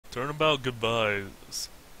Turnabout goodbyes.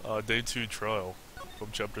 Day 2 trial. From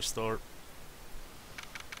chapter start.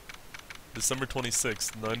 December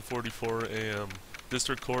 26th, 9:44 a.m.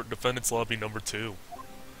 District Court, Defendant's Lobby number 2.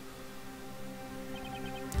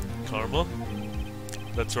 Karma?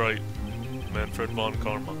 That's right. Manfred von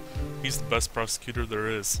Karma. He's the best prosecutor there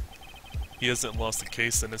is. He hasn't lost a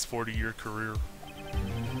case in his 40-year career.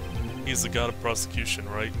 He's the god of prosecution,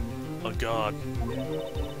 right? A god.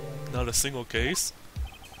 Not a single case?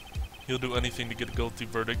 He'll do anything to get a guilty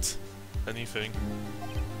verdict. Anything.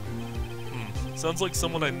 Sounds like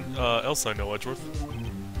someone else I know, Edgeworth.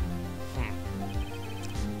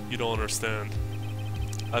 You don't understand.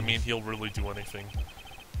 I mean, he'll really do anything.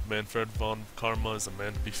 Manfred von Karma is a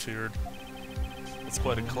man to be feared. It's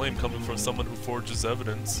quite a claim coming from someone who forges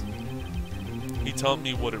evidence. He taught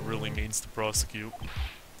me what it really means to prosecute.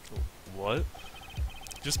 What?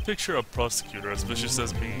 Just picture a prosecutor as vicious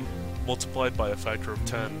as me, multiplied by a factor of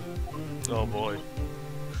 10. Oh boy.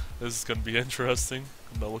 This is gonna be interesting.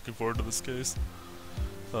 I'm not looking forward to this case.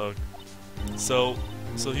 So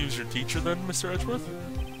he was your teacher then, Mr. Edgeworth?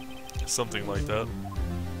 Something like that.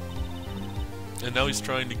 And now he's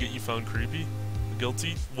trying to get you found creepy?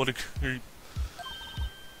 Guilty? What a creep.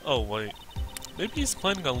 Oh, wait. Maybe he's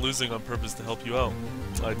planning on losing on purpose to help you out.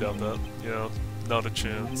 I doubt that. Yeah, not a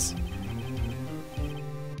chance.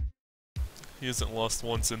 He hasn't lost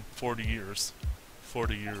once in 40 years.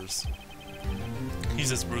 40 years.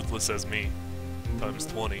 He's as ruthless as me. Times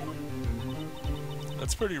 20.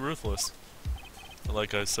 That's pretty ruthless.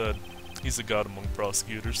 Like I said, he's a god among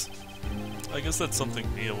prosecutors. I guess that's something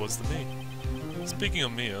Mia was to me. Speaking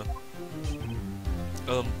of Mia...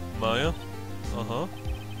 Maya? Uh-huh.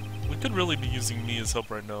 We could really be using Mia's help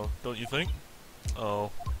right now, don't you think?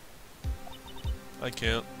 Oh. I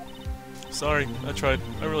can't. Sorry, I tried.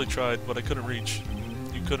 I really tried, but I couldn't reach.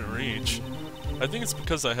 You couldn't reach? I think it's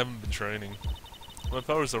because I haven't been training. My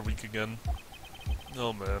powers are weak again.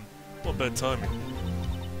 Oh man, what bad timing.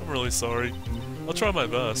 I'm really sorry. I'll try my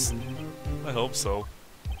best. I hope so.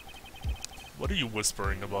 What are you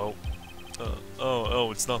whispering about? Oh,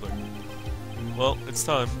 it's nothing. Well, it's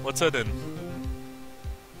time. Let's head in.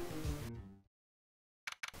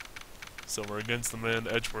 So we're against the man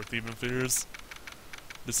Edgeworth even fears.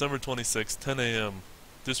 December 26th, 10 a.m.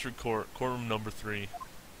 District Court, courtroom number 3.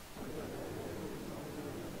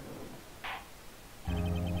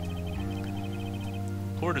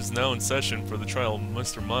 Court is now in session for the trial of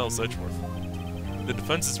Mr. Miles Edgeworth. The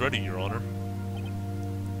defense is ready, Your Honor.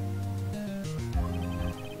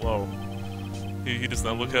 Whoa. He does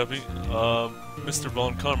not look happy. Mr.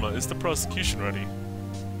 von Karma, is the prosecution ready?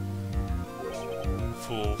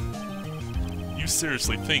 Fool. You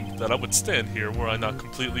seriously think that I would stand here were I not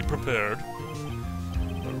completely prepared?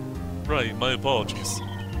 Right, my apologies.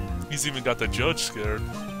 He's even got the judge scared.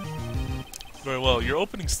 Very well, your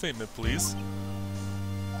opening statement, please.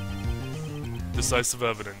 Decisive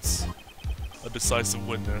evidence. A decisive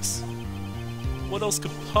witness. What else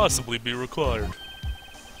could possibly be required?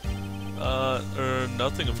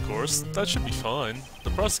 Nothing, of course. That should be fine. The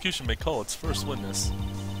prosecution may call its first witness.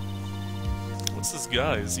 What's this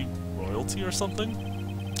guy? Is he royalty or something?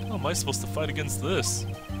 How am I supposed to fight against this?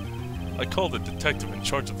 I call the detective in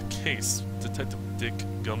charge of the case, Detective Dick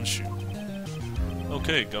Gumshoe.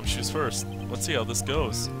 Okay, Gumshoe's first. Let's see how this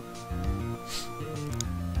goes.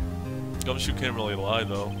 Gumshoe can't really lie,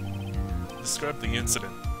 though. Describe the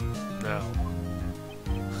incident. Now.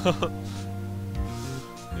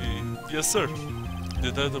 Yes, sir.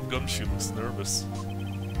 Detective Gumshoe looks nervous.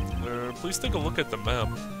 Please take a look at the map.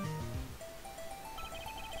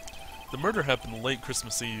 The murder happened late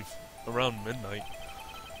Christmas Eve, around midnight.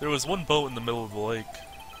 There was one boat in the middle of the lake.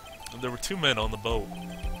 And there were 2 men on the boat.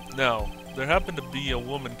 Now, there happened to be a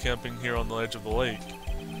woman camping here on the edge of the lake.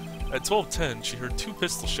 At 12:10, she heard 2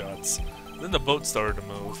 pistol shots. Then the boat started to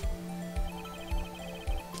move.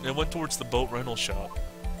 And went towards the boat rental shop.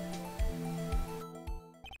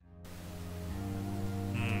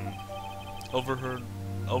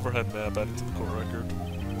 Overhead map added to the court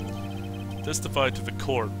record. Testify to the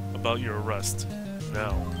court about your arrest.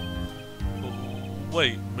 Now.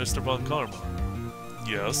 Wait, Mr. von Karma.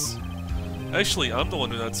 Yes? Actually, I'm the one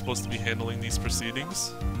that's supposed to be handling these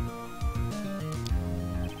proceedings.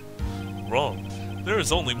 Wrong. There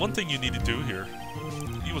is only one thing you need to do here.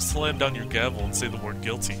 You will slam down your gavel and say the word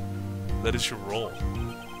guilty. That is your role.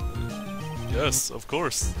 Yes, of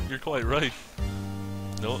course. You're quite right.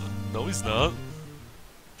 No, he's not.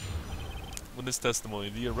 Witness testimony.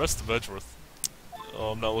 The arrest of Edgeworth.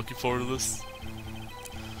 Oh, I'm not looking forward to this.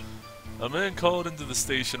 A man called into the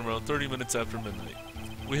station around 30 minutes after midnight.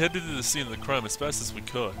 We headed to the scene of the crime as fast as we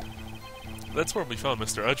could. That's where we found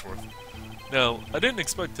Mr. Edgeworth. Now, I didn't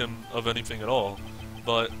expect him of anything at all,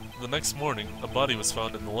 but the next morning, a body was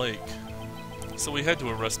found in the lake. So we had to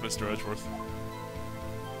arrest Mr. Edgeworth.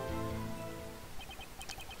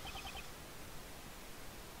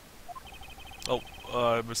 Oh,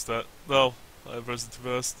 I missed that. No, I pressed it too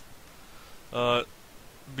fast.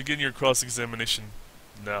 Begin your cross-examination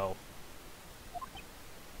now.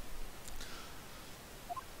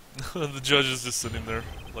 The judge is just sitting there,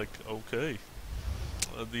 like, okay.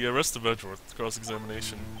 The arrest of Edgeworth,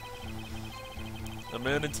 cross-examination. A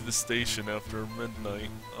man into the station after midnight.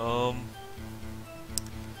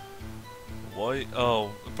 Why?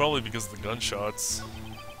 Oh, probably because of the gunshots.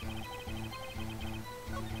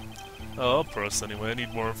 Oh, I'll press anyway. I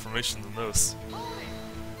need more information than this.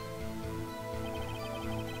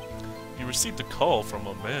 You received a call from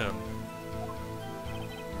a man.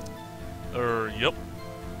 Yep.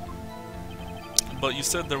 But you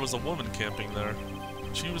said there was a woman camping there.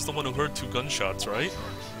 She was the one who heard 2 gunshots, right?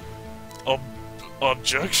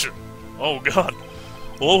 Objection! Oh god.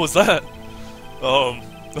 What was that?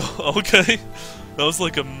 Okay. That was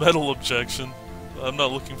like a metal objection. I'm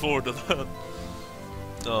not looking forward to that.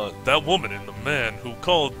 That woman and the man who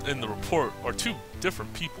called in the report are 2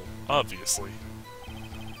 different people, obviously.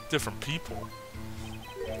 Different people.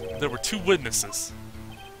 There were 2 witnesses.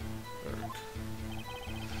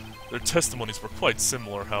 Their testimonies were quite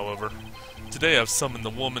similar, however. Today I've summoned the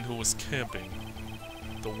woman who was camping.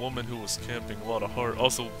 The woman who was camping, a lot of heart.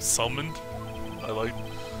 Also summoned? I like.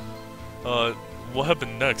 What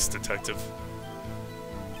happened next, detective?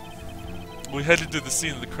 We headed to the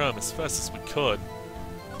scene of the crime as fast as we could.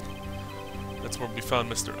 That's where we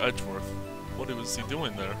found Mr. Edgeworth. What was he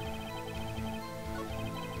doing there?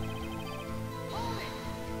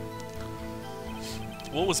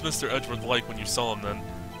 What was Mr. Edgeworth like when you saw him then?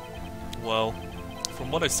 Well,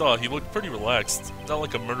 from what I saw, he looked pretty relaxed. Not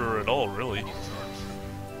like a murderer at all, really.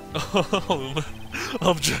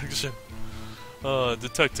 Objection.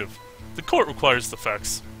 Detective. The court requires the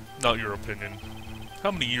facts, not your opinion.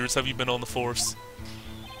 How many years have you been on the force?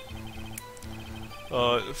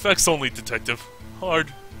 Facts only, detective.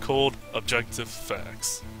 Hard, cold, objective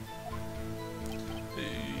facts.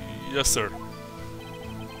 Yes, sir.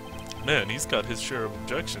 Man, he's got his share of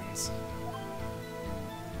objections.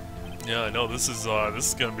 Yeah, I know, this is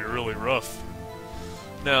gonna be really rough.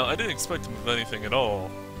 Now, I didn't expect him of anything at all.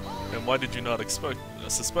 And why did you not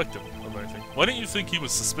suspect him of anything? Why didn't you think he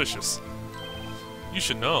was suspicious? You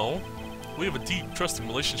should know. We have a deep, trusting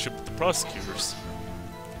relationship with the prosecutors.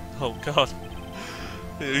 Oh, God.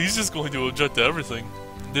 He's just going to object to everything.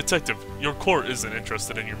 Detective, your court isn't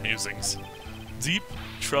interested in your musings. Deep,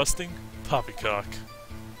 trusting, poppycock.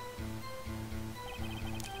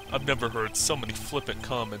 I've never heard so many flippant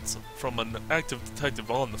comments from an active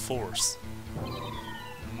detective on the force.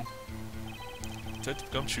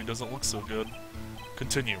 Detective Gumshoe doesn't look so good.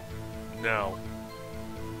 Continue. Now.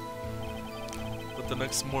 But the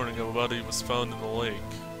next morning, a body was found in the lake.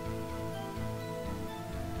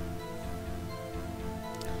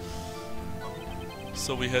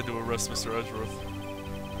 So we had to arrest Mr. Edgeworth.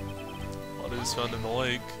 Body was found in the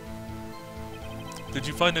lake. Did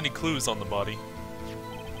you find any clues on the body?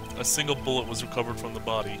 A single bullet was recovered from the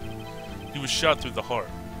body. He was shot through the heart.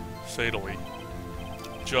 Fatally.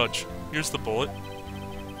 Judge, here's the bullet.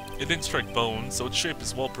 It didn't strike bone, so its shape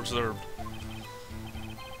is well preserved.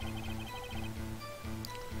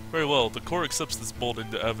 Very well, the court accepts this bullet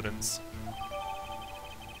into evidence.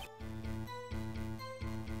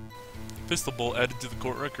 Pistol bullet added to the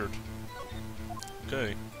court record.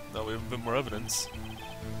 Okay, now we have a bit more evidence.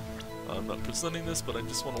 I'm not presenting this, but I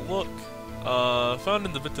just want to look. Found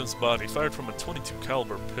in the victim's body, fired from a .22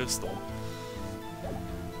 caliber pistol.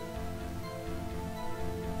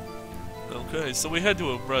 Okay, so we had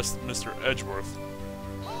to arrest Mr. Edgeworth.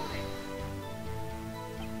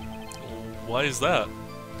 Why is that?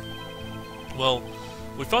 Well,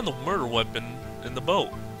 we found the murder weapon in the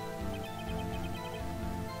boat.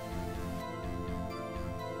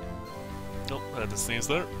 Nope, I had to sneeze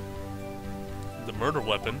there. The murder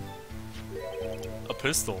weapon. A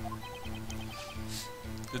pistol.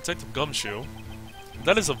 Detective Gumshoe.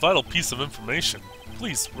 That is a vital piece of information.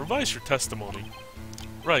 Please, revise your testimony.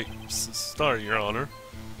 Right, sorry, Your Honor.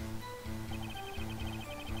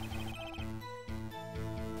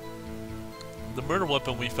 The murder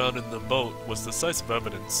weapon we found in the boat was decisive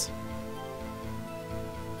evidence.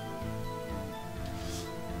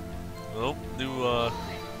 Well, do,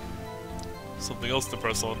 something else to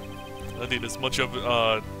press on. I need as much of,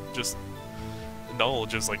 just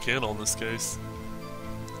knowledge as I can on this case.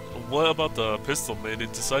 What about the pistol made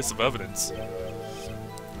it decisive evidence?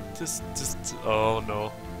 Oh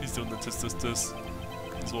no, he's doing the tis.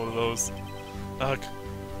 He's one of those. Ugh.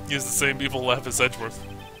 He has the same evil laugh as Edgeworth.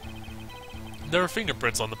 There are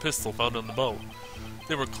fingerprints on the pistol found on the boat.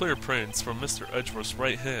 They were clear prints from Mr. Edgeworth's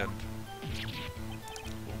right hand.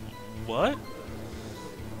 What?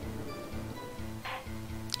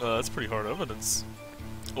 That's pretty hard evidence.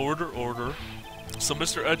 Order. So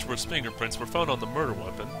Mr. Edgeworth's fingerprints were found on the murder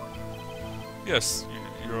weapon? Yes,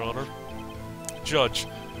 Your Honor. Judge,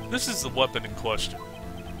 this is the weapon in question.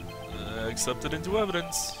 Accepted into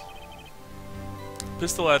evidence.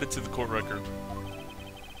 Pistol added to the court record.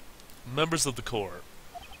 Members of the court,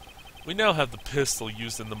 we now have the pistol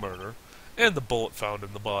used in the murder, and the bullet found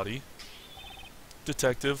in the body.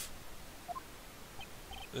 Detective.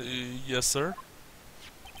 Yes, sir?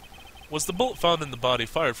 Was the bullet found in the body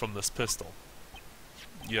fired from this pistol?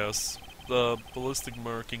 Yes. The ballistic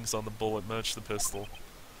markings on the bullet match the pistol.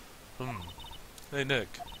 Hey,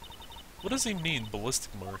 Nick. What does he mean,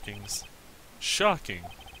 ballistic markings? Shocking.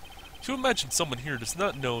 To imagine someone here does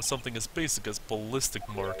not know something as basic as ballistic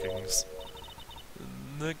markings.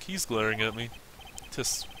 Nick, he's glaring at me.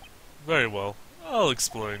 Very well. I'll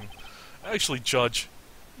explain. Actually, Judge,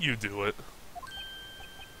 you do it.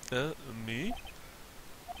 Me?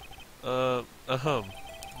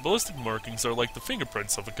 Ballistic markings are like the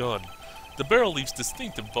fingerprints of a gun. The barrel leaves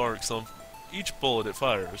distinctive marks on each bullet it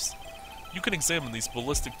fires. You can examine these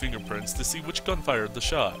ballistic fingerprints to see which gun fired the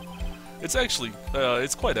shot. It's actually,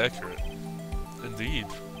 it's quite accurate. Indeed.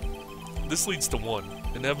 This leads to one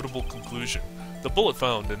inevitable conclusion. The bullet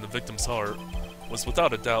found in the victim's heart was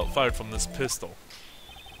without a doubt fired from this pistol.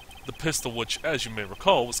 The pistol which, as you may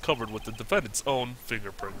recall, was covered with the defendant's own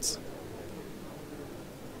fingerprints.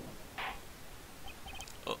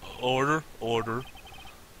 Order.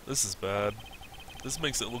 This is bad. This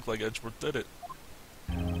makes it look like Edgeworth did it.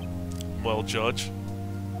 Well, Judge,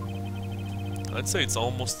 I'd say it's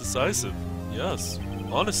almost decisive. Yes.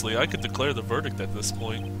 Honestly, I could declare the verdict at this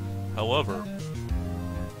point. However,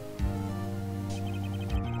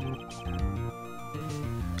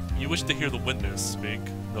 you wish to hear the witness speak,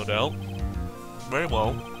 no doubt? Very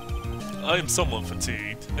well. I am somewhat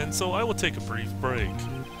fatigued, and so I will take a brief break.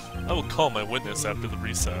 I will call my witness after the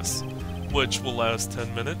recess, which will last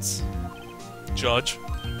 10 minutes. Judge?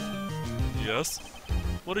 Yes?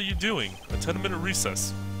 What are you doing? A 10-minute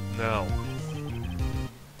recess. Now.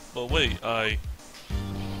 But wait,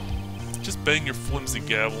 just bang your flimsy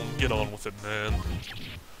gavel and get on with it, man.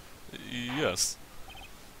 Yes.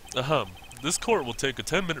 This court will take a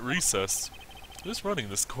 10-minute recess. Who's running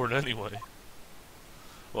this court anyway?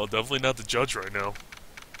 Well, definitely not the judge right now.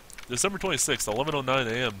 December 26th, 11:09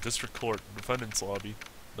 a.m., District Court, Defendant's Lobby,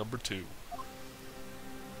 number 2.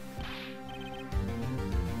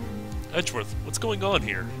 Edgeworth, what's going on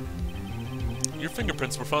here? Your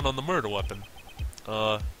fingerprints were found on the murder weapon.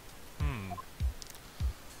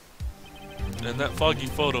 And that foggy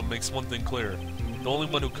photo makes one thing clear. The only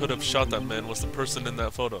one who could have shot that man was the person in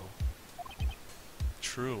that photo.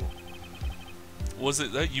 True. Was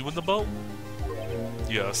it that you in the boat?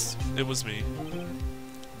 Yes, it was me.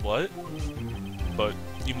 What? But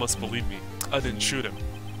you must believe me. I didn't shoot him.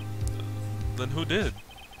 Then who did?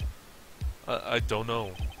 I don't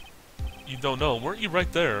know. You don't know? Weren't you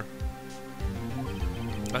right there?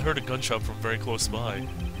 I heard a gunshot from very close by.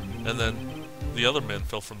 And then the other man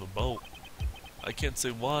fell from the boat. I can't say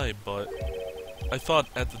why, but I thought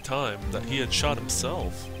at the time that he had shot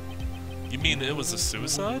himself. You mean it was a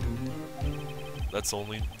suicide? That's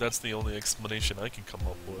the only explanation I can come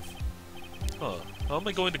up with. Huh. How am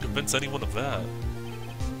I going to convince anyone of that?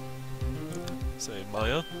 Say,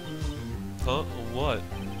 Maya? Huh? What?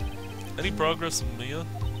 Any progress with Mia?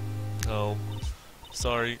 Oh.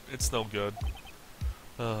 Sorry, it's no good.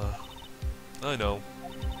 I know.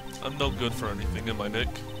 I'm no good for anything, am I, Nick?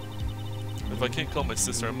 If I can't call my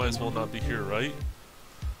sister, I might as well not be here, right?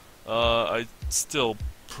 I still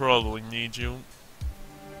probably need you.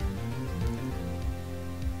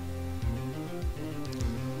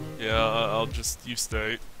 Yeah, I'll just... you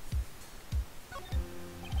stay.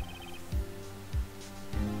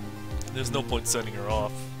 There's no point sending her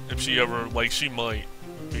off. If she ever... like, she might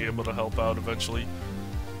be able to help out eventually.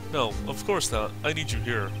 No, of course not. I need you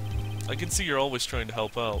here. I can see you're always trying to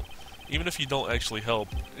help out. Even if you don't actually help,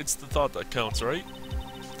 it's the thought that counts, right?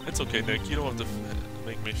 It's okay, Nick. You don't have to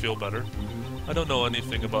make me feel better. I don't know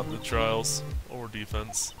anything about the trials or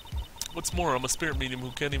defense. What's more, I'm a spirit medium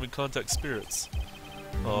who can't even contact spirits.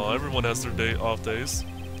 Oh, everyone has their off days.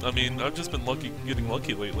 I mean, I've just been getting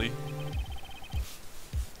lucky lately.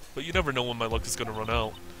 But you never know when my luck is gonna run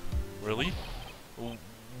out. Really?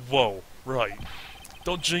 Whoa, right.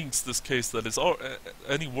 Don't jinx this case that is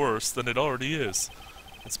any worse than it already is.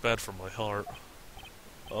 It's bad for my heart.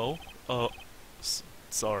 Oh?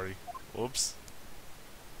 Sorry. Whoops.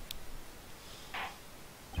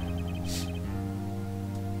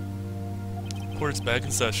 Court is back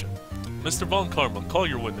in session. Mr. Von Karma, call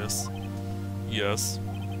your witness. Yes.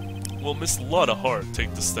 Will Miss Lotta Hart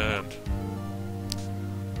take the stand?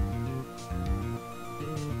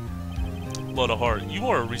 Lotta Hart, you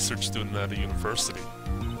are a research student at a university.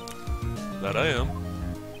 That I am.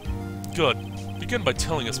 Good. Begin by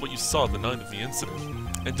telling us what you saw the night of the incident.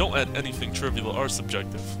 And don't add anything trivial or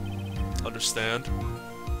subjective. Understand?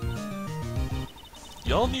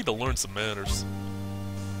 Y'all need to learn some manners.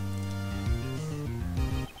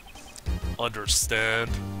 Understand?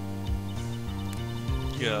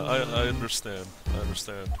 Yeah, I understand. I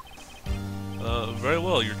understand. Very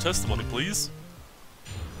well. Your testimony, please.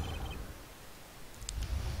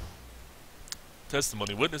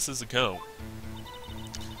 Testimony. Witness's account.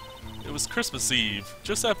 It was Christmas Eve,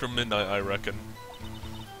 just after midnight, I reckon.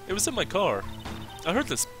 It was in my car. I heard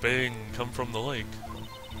this bang come from the lake.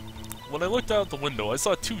 When I looked out the window, I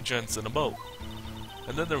saw two gents in a boat.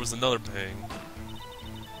 And then there was another bang.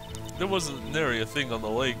 There wasn't nary a thing on the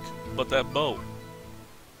lake but that boat.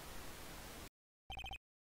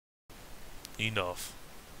 Enough.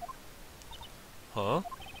 Huh?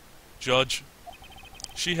 Judge,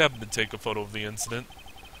 she happened to take a photo of the incident.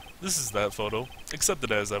 This is that photo. Accept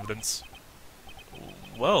it as evidence.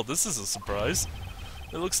 Well, this is a surprise.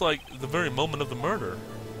 It looks like the very moment of the murder.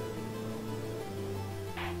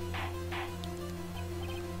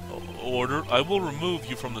 Order. I will remove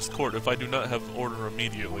you from this court if I do not have order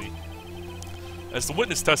immediately. As the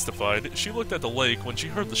witness testified, she looked at the lake when she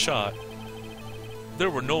heard the shot. There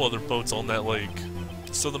were no other boats on that lake,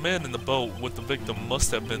 so the man in the boat with the victim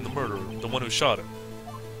must have been the murderer, the one who shot him.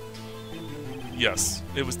 Yes,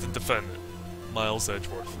 it was the defendant, Miles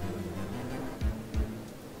Edgeworth.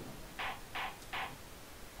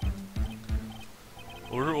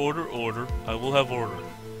 Order, order, order. I will have order.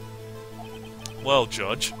 Well,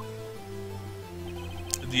 Judge,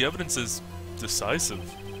 the evidence is decisive.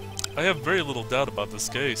 I have very little doubt about this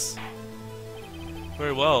case.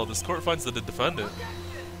 Very well, this court finds that the defendant...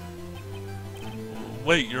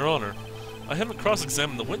 Wait, Your Honor. I haven't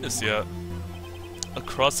cross-examined the witness yet. A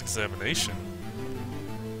cross-examination?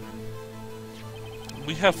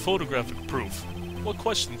 We have photographic proof. What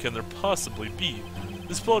question can there possibly be?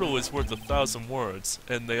 This photo is worth 1,000 words,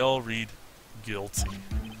 and they all read, guilty.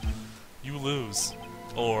 You lose.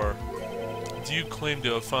 Or, do you claim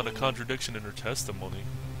to have found a contradiction in her testimony?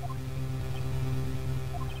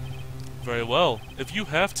 Very well. If you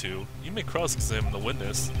have to, you may cross-examine the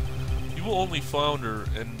witness. You will only flounder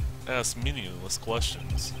and ask meaningless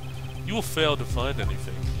questions. You will fail to find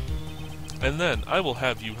anything. And then, I will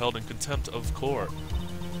have you held in contempt of court.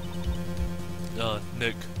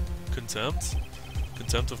 Nick, contempt?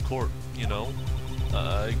 Contempt of court, you know?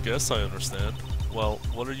 I guess I understand. Well,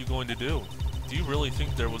 what are you going to do? Do you really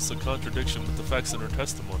think there was a contradiction with the facts in her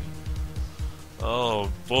testimony?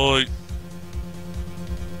 Oh, boy.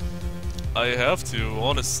 I have to,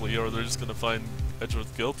 honestly, or they're just gonna find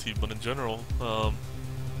Edgeworth guilty, but in general,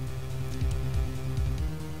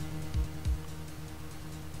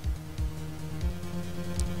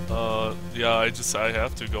 yeah, I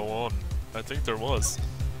have to go on. I think there was.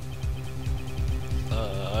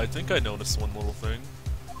 I think I noticed one little thing.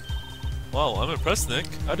 Wow, I'm impressed, Nick.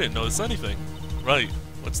 I didn't notice anything. Right,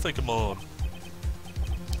 let's take him on.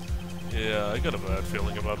 Yeah, I got a bad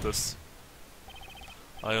feeling about this.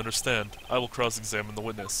 I understand. I will cross-examine the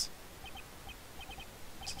witness.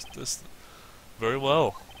 Very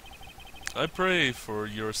well. I pray for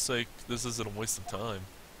your sake this isn't a waste of time.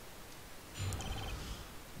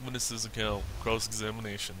 Witness's account.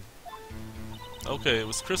 Cross-examination. Okay, it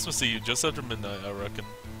was Christmas Eve, just after midnight, I reckon.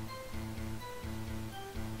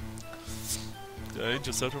 Okay,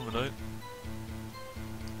 just after midnight.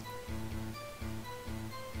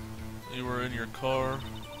 You were in your car.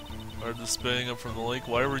 Heard this bang up from the lake.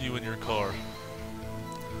 Why were you in your car?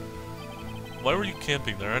 Why were you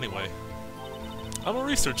camping there anyway? I'm a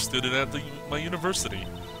research student at my university.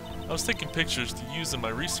 I was taking pictures to use in my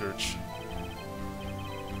research.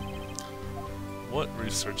 What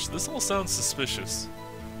research? This all sounds suspicious.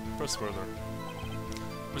 Press further.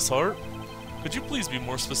 Miss Hart? Could you please be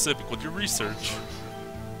more specific with your research?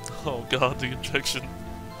 Oh god, the objection.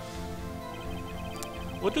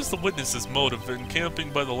 What does the witness's motive in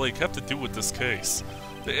camping by the lake have to do with this case?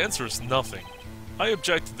 The answer is nothing. I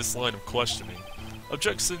object to this line of questioning.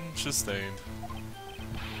 Objection sustained.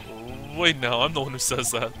 Wait now, I'm the one who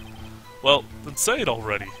says that. Well, then say it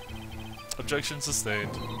already. Objection sustained.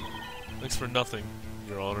 Thanks for nothing,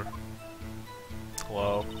 Your Honor.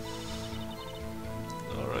 Wow.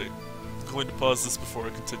 Alright. I'm going to pause this before I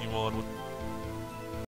continue on with